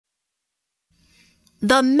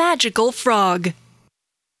The Magical Frog.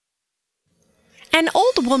 An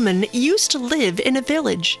old woman used to live in a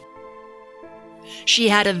village. She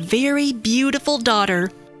had a very beautiful daughter.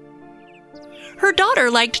 Her daughter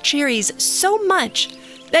liked cherries so much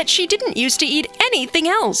that she didn't used to eat anything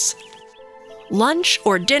else. Lunch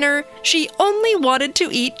or dinner, she only wanted to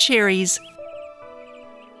eat cherries.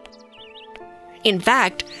 In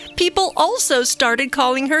fact, people also started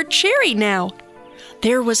calling her Cherry now.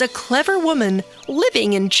 There was a clever woman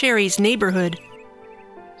living in Cherry's neighborhood.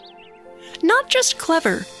 Not just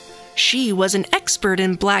clever, she was an expert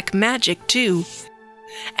in black magic too.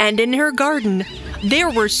 And in her garden, there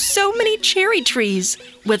were so many cherry trees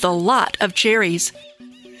with a lot of cherries.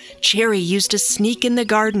 Cherry used to sneak in the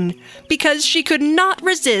garden because she could not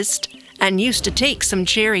resist and used to take some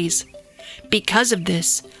cherries. Because of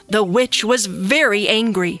this, the witch was very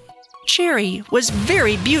angry. Cherry was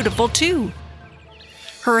very beautiful too.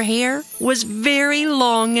 Her hair was very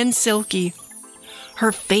long and silky.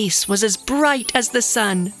 Her face was as bright as the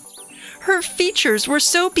sun. Her features were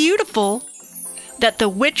so beautiful that the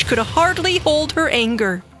witch could hardly hold her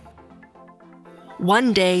anger.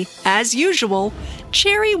 One day, as usual,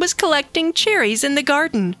 Cherry was collecting cherries in the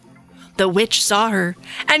garden. The witch saw her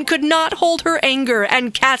and could not hold her anger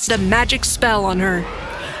and cast a magic spell on her,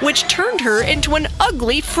 which turned her into an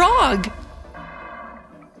ugly frog.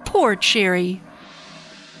 Poor Cherry.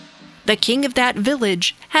 The king of that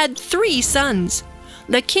village had 3 sons.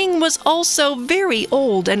 The king was also very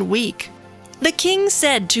old and weak. The king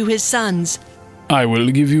said to his sons, "I will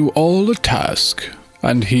give you all a task,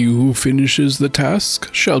 and he who finishes the task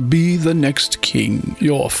shall be the next king.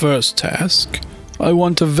 Your first task, I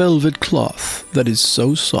want a velvet cloth that is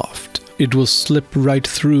so soft it will slip right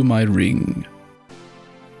through my ring."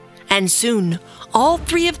 And soon, all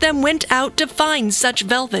 3 of them went out to find such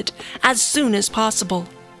velvet as soon as possible.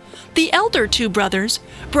 The elder 2 brothers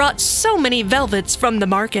brought so many velvets from the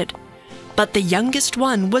market, but the youngest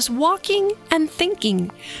one was walking and thinking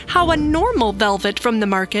how a normal velvet from the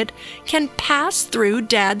market can pass through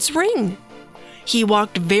Dad's ring. He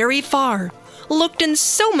walked very far, looked in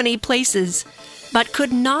so many places, but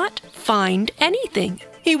could not find anything.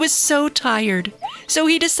 He was so tired, so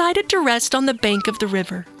he decided to rest on the bank of the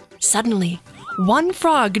river. Suddenly, one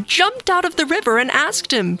frog jumped out of the river and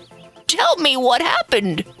asked him, "Tell me what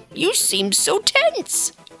happened. You seem so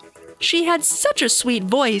tense." She had such a sweet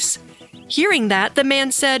voice. Hearing that, the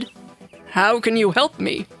man said, "How can you help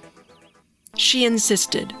me?" She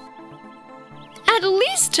insisted, "At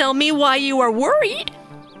least tell me why you are worried."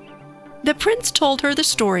 The prince told her the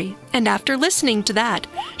story, and after listening to that,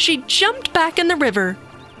 she jumped back in the river.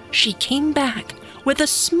 She came back with a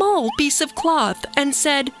small piece of cloth and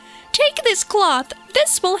said, "Take this cloth,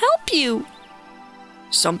 this will help you."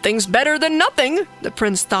 "Something's better than nothing," the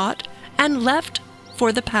prince thought, and left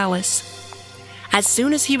for the palace. As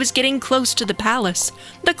soon as he was getting close to the palace,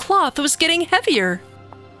 the cloth was getting heavier.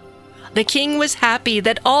 The king was happy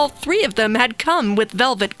that all 3 of them had come with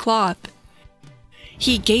velvet cloth.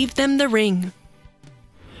 He gave them the ring.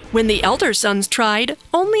 When the elder sons tried,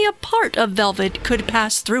 only a part of velvet could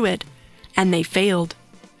pass through it, and they failed.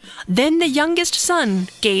 Then the youngest son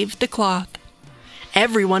gave the cloth.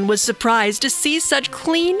 Everyone was surprised to see such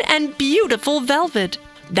clean and beautiful velvet.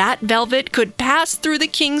 That velvet could pass through the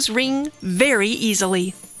king's ring very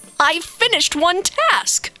easily. "I finished one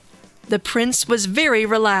task!" The prince was very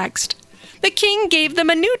relaxed. The king gave them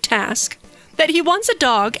a new task, that he wants a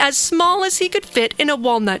dog as small as he could fit in a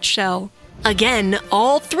walnut shell. Again,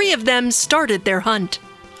 all 3 of them started their hunt.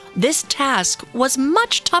 This task was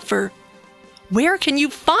much tougher. Where can you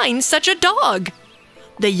find such a dog?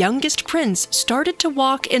 The youngest prince started to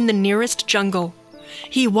walk in the nearest jungle.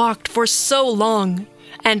 He walked for so long,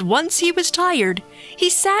 and once he was tired, he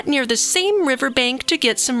sat near the same riverbank to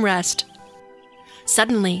get some rest.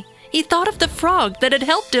 Suddenly, he thought of the frog that had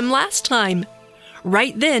helped him last time.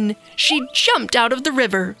 Right then, she jumped out of the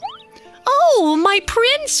river. "Oh, my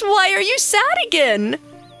prince, why are you sad again?"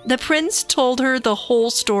 The prince told her the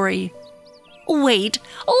whole story. "Wait,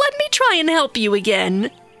 let me try and help you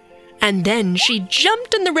again." And then she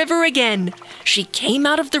jumped in the river again. She came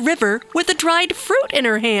out of the river with a dried fruit in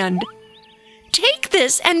her hand. "Take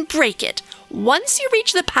this and break it. Once you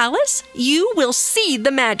reach the palace, you will see the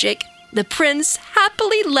magic." The prince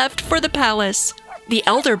happily left for the palace. The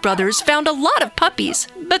elder brothers found a lot of puppies,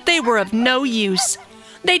 but they were of no use.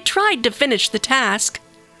 They tried to finish the task,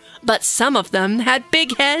 but some of them had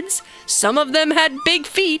big heads, some of them had big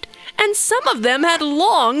feet, and some of them had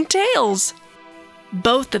long tails.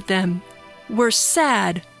 Both of them were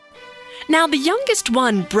sad. Now the youngest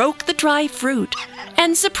one broke the dry fruit,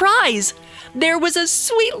 and surprise! there was a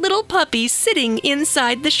sweet little puppy sitting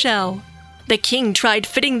inside the shell. The king tried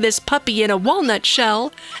fitting this puppy in a walnut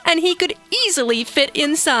shell, and he could easily fit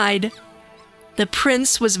inside. The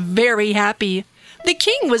prince was very happy. The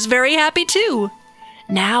king was very happy too.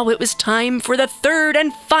 Now it was time for the third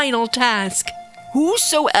and final task.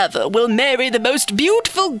 Whosoever will marry the most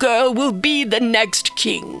beautiful girl will be the next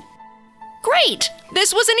king. Great!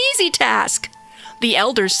 This was an easy task. The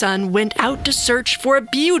elder son went out to search for a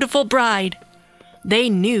beautiful bride. They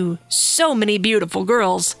knew so many beautiful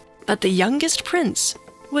girls, but the youngest prince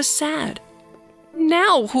was sad.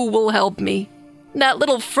 Now who will help me? That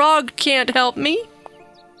little frog can't help me.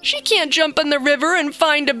 She can't jump in the river and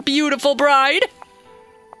find a beautiful bride.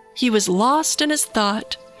 He was lost in his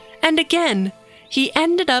thought, and again he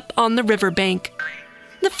ended up on the riverbank.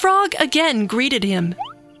 The frog again greeted him.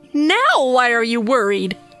 Now why are you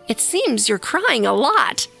worried? It seems you're crying a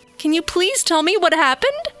lot. Can you please tell me what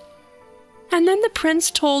happened? And then the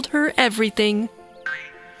prince told her everything.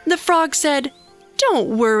 The frog said, "Don't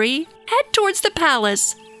worry, head towards the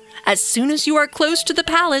palace. As soon as you are close to the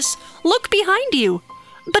palace, look behind you.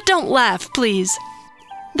 But don't laugh, please."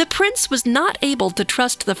 The prince was not able to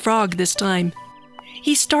trust the frog this time.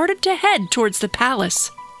 He started to head towards the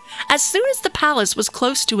palace. As soon as the palace was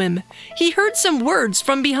close to him, he heard some words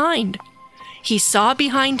from behind. He saw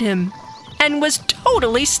behind him and was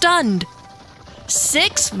totally stunned.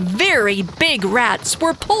 6 very big rats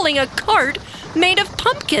were pulling a cart made of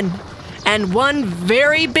pumpkin, and one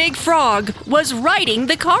very big frog was riding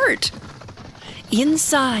the cart.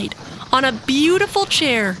 Inside, on a beautiful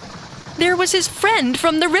chair, there was his friend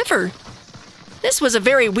from the river. This was a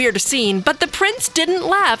very weird scene, but the prince didn't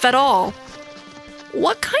laugh at all.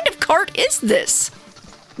 What kind of cart is this?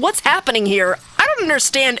 What's happening here? I don't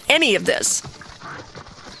understand any of this.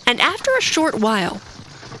 And after a short while,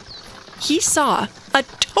 he saw a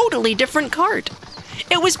totally different cart.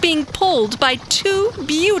 It was being pulled by 2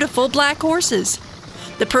 beautiful black horses.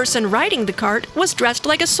 The person riding the cart was dressed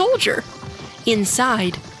like a soldier.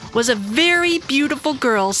 Inside was a very beautiful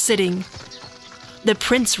girl sitting. The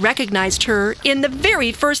prince recognized her in the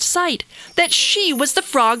very first sight, that she was the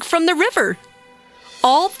frog from the river.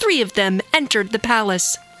 All 3 of them entered the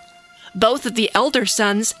palace. Both of the elder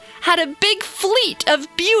sons had a big fleet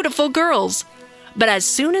of beautiful girls, but as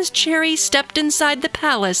soon as Cherry stepped inside the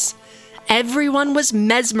palace, everyone was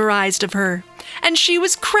mesmerized of her, and she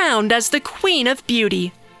was crowned as the Queen of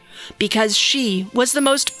Beauty, because she was the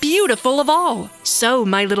most beautiful of all. So,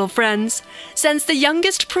 my little friends, since the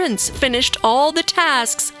youngest prince finished all the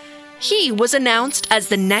tasks, he was announced as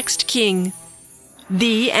the next king.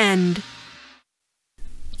 The end.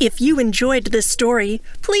 If you enjoyed this story,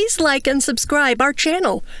 please like and subscribe our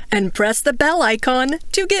channel and press the bell icon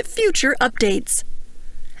to get future updates.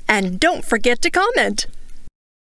 And don't forget to comment.